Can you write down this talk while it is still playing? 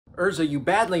Urza, you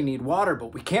badly need water,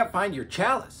 but we can't find your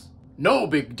chalice. No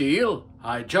big deal.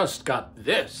 I just got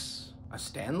this. A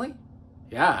Stanley?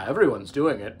 Yeah, everyone's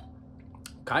doing it.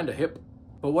 Kinda hip.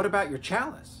 But what about your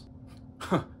chalice?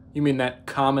 You mean that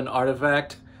common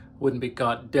artifact? Wouldn't be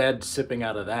caught dead sipping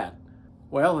out of that.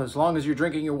 Well, as long as you're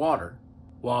drinking your water.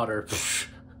 Water.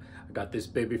 I got this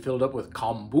baby filled up with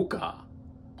kombucha.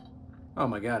 Oh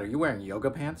my god, are you wearing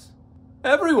yoga pants?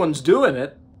 Everyone's doing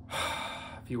it.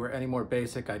 If you were any more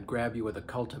basic, I'd grab you with a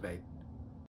cultivate.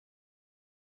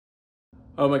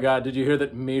 Oh my god, did you hear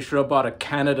that Mishra bought a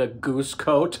Canada Goose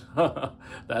coat?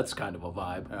 That's kind of a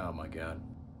vibe. Oh my god.